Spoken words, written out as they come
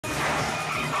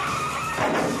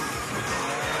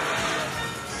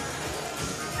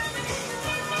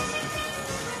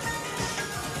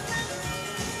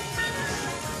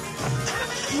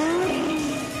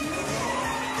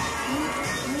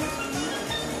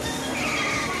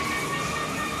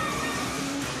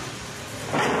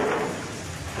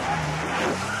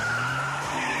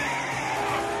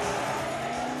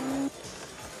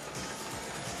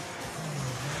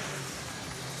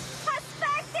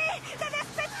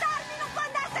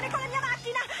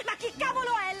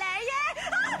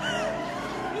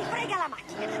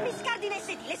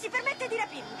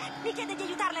Mi chiede di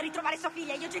aiutarla a ritrovare sua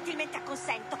figlia e io gentilmente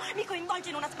acconsento. Mi coinvolge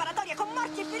in una sparatoria con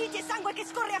morti e feriti e sangue che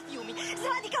scorre a fiumi.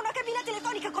 Sradica una cabina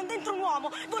telefonica con dentro un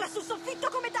uomo. Vola sul soffitto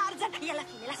come Tarzan. E alla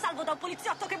fine la salvo da un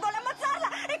poliziotto che vuole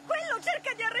ammazzarla e quello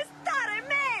cerca di arrestare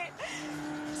me.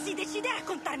 Si decide a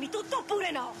raccontarmi tutto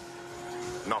oppure no?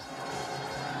 No.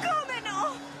 Come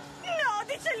no? No,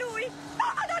 dice lui.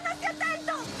 Oh, Madonna, stia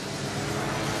attento!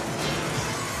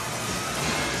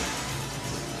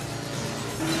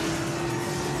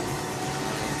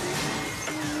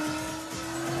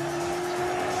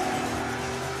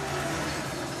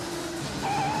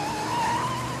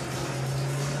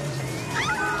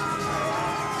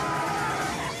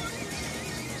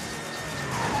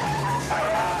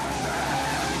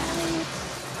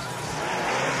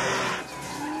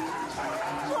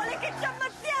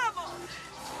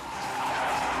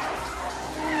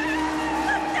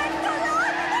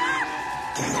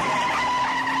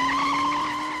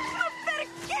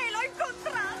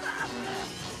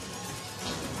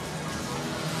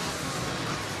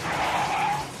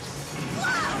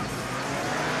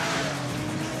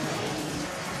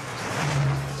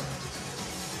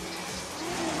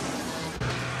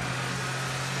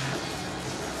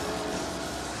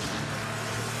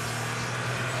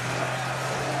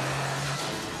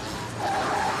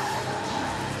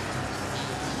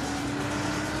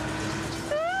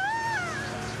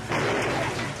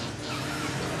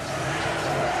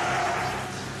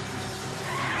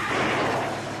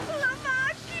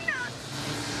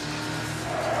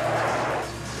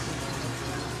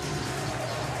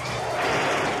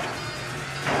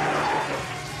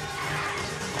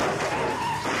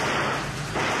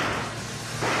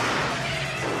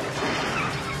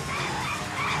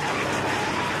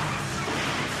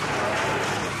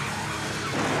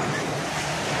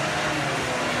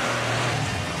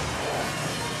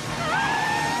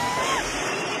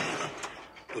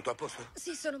 Tutto a posto?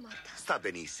 Sì, sono morta. Sta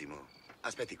benissimo.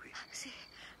 Aspetti qui. Sì.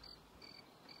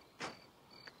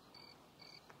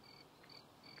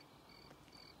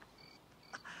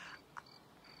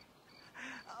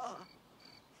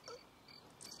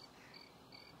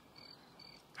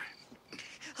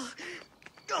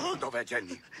 Dov'è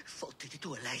Jenny? Fottiti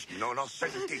tu e lei. Non ho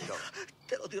sentito.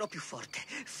 Te lo dirò più forte.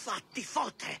 Fatti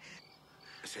fottere.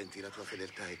 Senti, la tua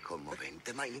fedeltà è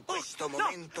commovente, ma in questo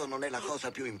momento non è la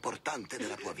cosa più importante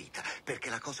della tua vita, perché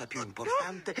la cosa più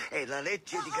importante è la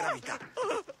legge di gravità.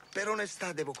 Per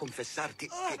onestà devo confessarti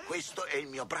che questo è il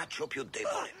mio braccio più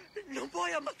debole. Non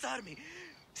puoi ammazzarmi.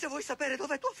 Se vuoi sapere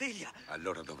dov'è tua figlia.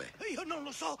 Allora dov'è? Io non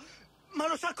lo so, ma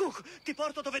lo sa Cook. Ti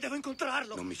porto dove devo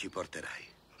incontrarlo. Non mi ci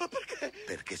porterai. Ma perché?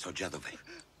 Perché so già dov'è.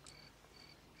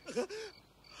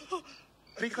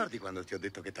 Ricordi quando ti ho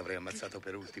detto che ti avrei ammazzato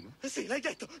per ultimo? Sì, l'hai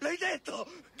detto, l'hai detto!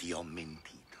 Ti ho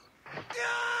mentito.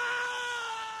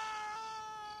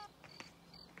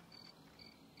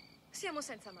 Siamo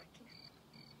senza macchina.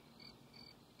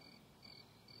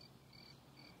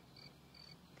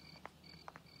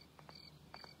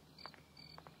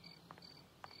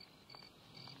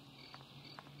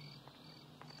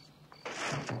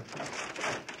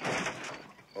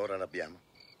 Ora l'abbiamo.